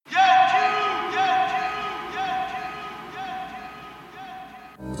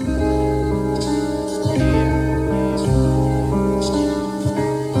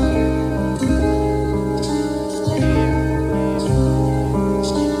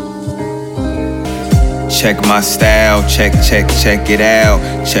Check my style, check it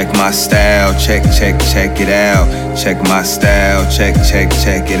out. Check my style, check it out. Check my style, check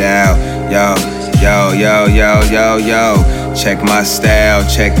it out. Yo. Check my style,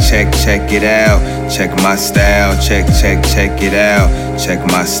 check it out. Check my style, check it out. Check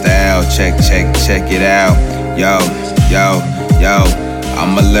my style, check it out. Yo.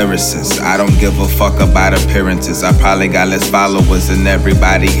 I'm a lyricist, I don't give a fuck about appearances. I probably got less followers than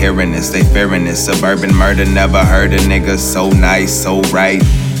everybody hearing this. They fearing this. Suburban murder, never heard a nigga so nice, so right.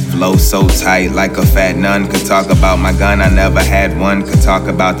 Flow so tight, like a fat nun. Could talk about my gun, I never had one. Could talk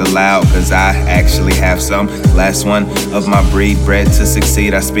about the loud, cause I actually have some. Last one of my breed, bred to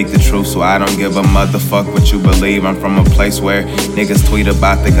succeed. I speak the truth, so I don't give a motherfuck what you believe. I'm from a place where niggas tweet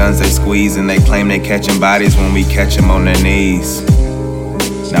about the guns they squeeze, and they claim they catching bodies when we catch them on their knees.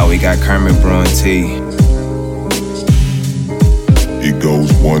 Now we got Kermit brewing tea. It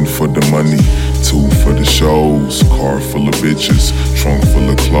goes 1 for the money, 2 for the shows. Car full of bitches, trunk full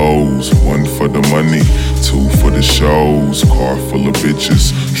of clothes. 1 for the money, 2 for the shows. Car full of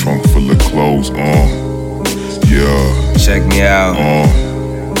bitches, trunk full of clothes. Yeah. Check me out.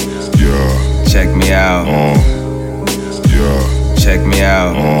 Yeah. Check me out. Yeah. Check me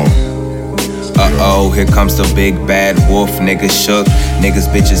out. Uh-oh, here comes the big bad wolf. Niggas shook, niggas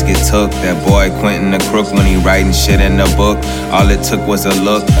bitches get took. That boy Quentin the crook when he writing shit in the book. All it took was a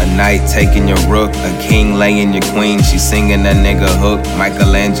look, a night taking your rook, a king laying your queen, she singing a nigga hook.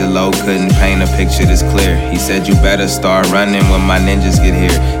 Michelangelo couldn't paint a picture this clear. He said you better start running when my ninjas get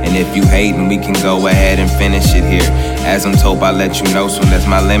here. And if you hatin', we can go ahead and finish it here. As I'm told, I let you know soon as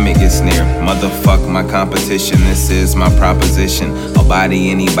my limit gets near. Motherfuck my competition, this is my proposition. I'll body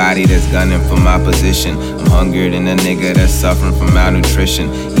anybody that's gunning for my position. I'm hungrier than a nigga that's suffering from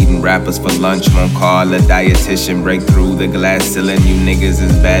malnutrition. Eating rappers for lunch, won't call a dietitian. Break through the glass ceiling, you niggas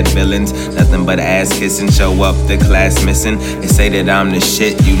is bad villains. Nothing but ass kissing, show up the class missing. They say that I'm the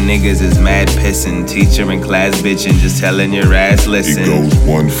shit, you niggas is mad pissing. Teacher in class bitching, just telling your ass listen. It goes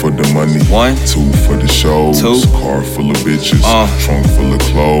 1 for the money, 1, 2 for the shows. 2, car full of bitches, trunk full of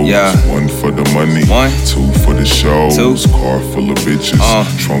clothes. Yeah. 1 for the money, 1, 2 for the shows. 2, car full of bitches,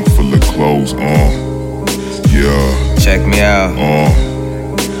 trunk full of clothes. Yeah. Check me out.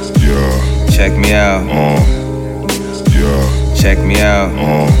 Yeah. Check me out. Yeah. Check me out.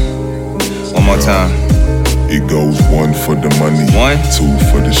 One more time. It goes 1 for the money, 1, 2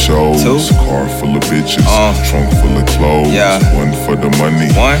 for the shows. 2, car full of bitches, trunk full of clothes. Yeah. 1 for the money,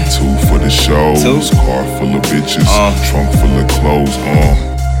 1, 2 for the shows. 2, car full of bitches, trunk full of clothes.